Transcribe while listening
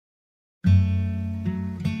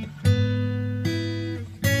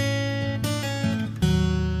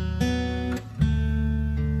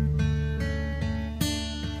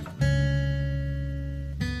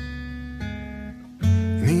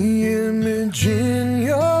image in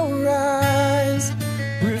your eyes,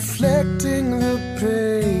 reflecting the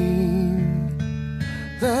pain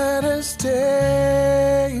that has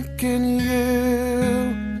taken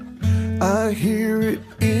you. I hear it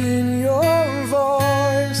in your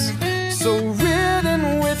voice, so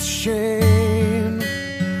ridden with shame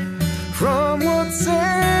from what's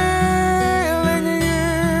ailing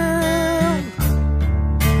you.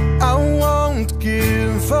 I won't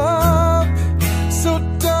give up, so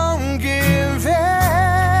don't give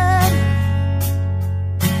in.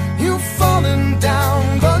 You've fallen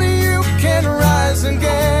down, but you can rise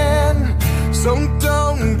again. So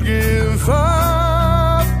don't give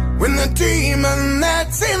up when the demon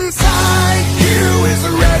that's inside you is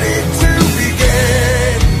ready to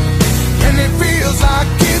begin. And it feels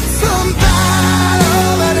like it's a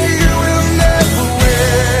battle that you will never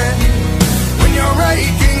win. When you're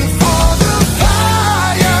aching for the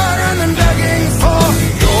fire and then begging for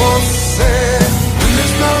your sin, when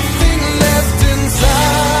there's nothing left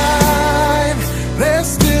inside, there's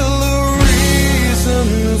still a reason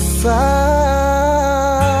to fight.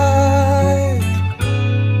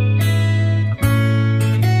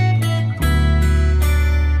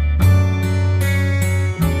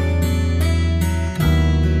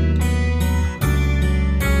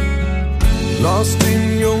 Lost in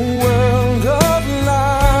your world of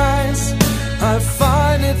lies, I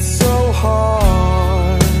find it so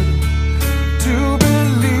hard to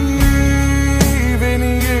believe in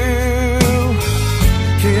you.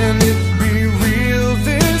 Can it be real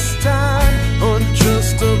this time, or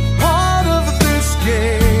just a part of this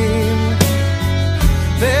game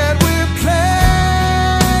that we're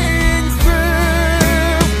playing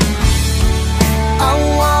through? I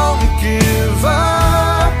won't give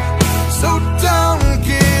up, so don't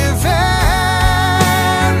give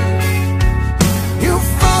in. You've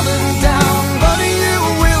fallen down, but you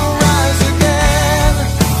will rise again.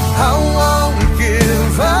 I won't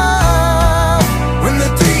give up when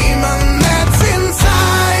the demon that's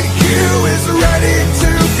inside you is ready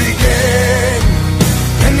to begin.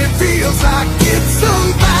 And it feels like it's a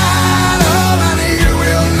battle and you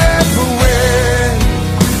will never win.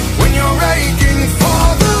 When you're aching for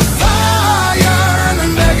the fire and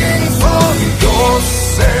then begging for your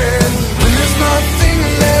sin, when there's nothing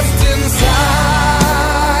left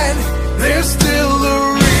inside, there's still a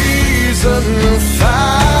reason to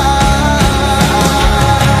fight.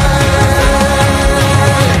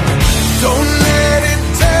 Don't let it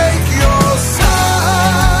take your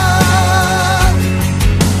sun.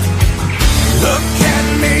 Look at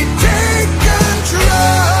me, take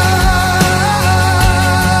control.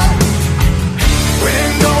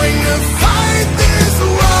 We're going to fight this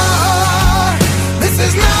war. This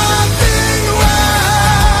is nothing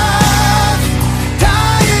worth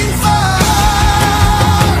dying for.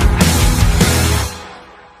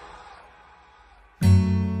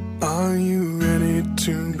 Are you ready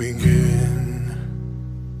to begin?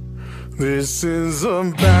 This is a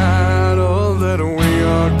battle that we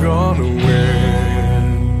are gonna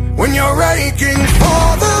win. When you're aching for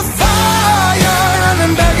the fire and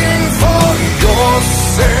then begging for your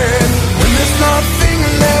sin, when there's nothing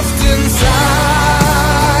left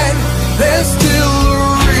inside, there's still a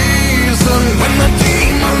reason. When the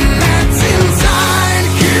demon that's inside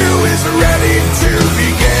you is ready to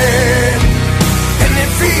begin, and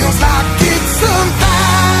it feels like it's a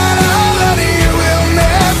battle that you will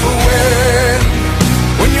never win.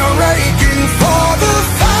 When you're aching for the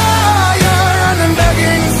fire and then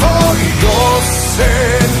begging for your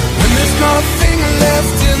sin, when there's nothing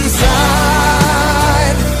left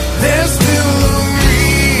inside, there's still a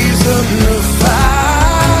reason to fight.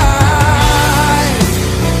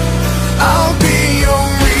 I'll be your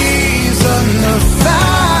reason to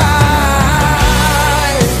fight.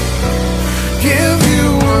 Give you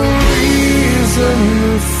a reason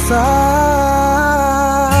to fight.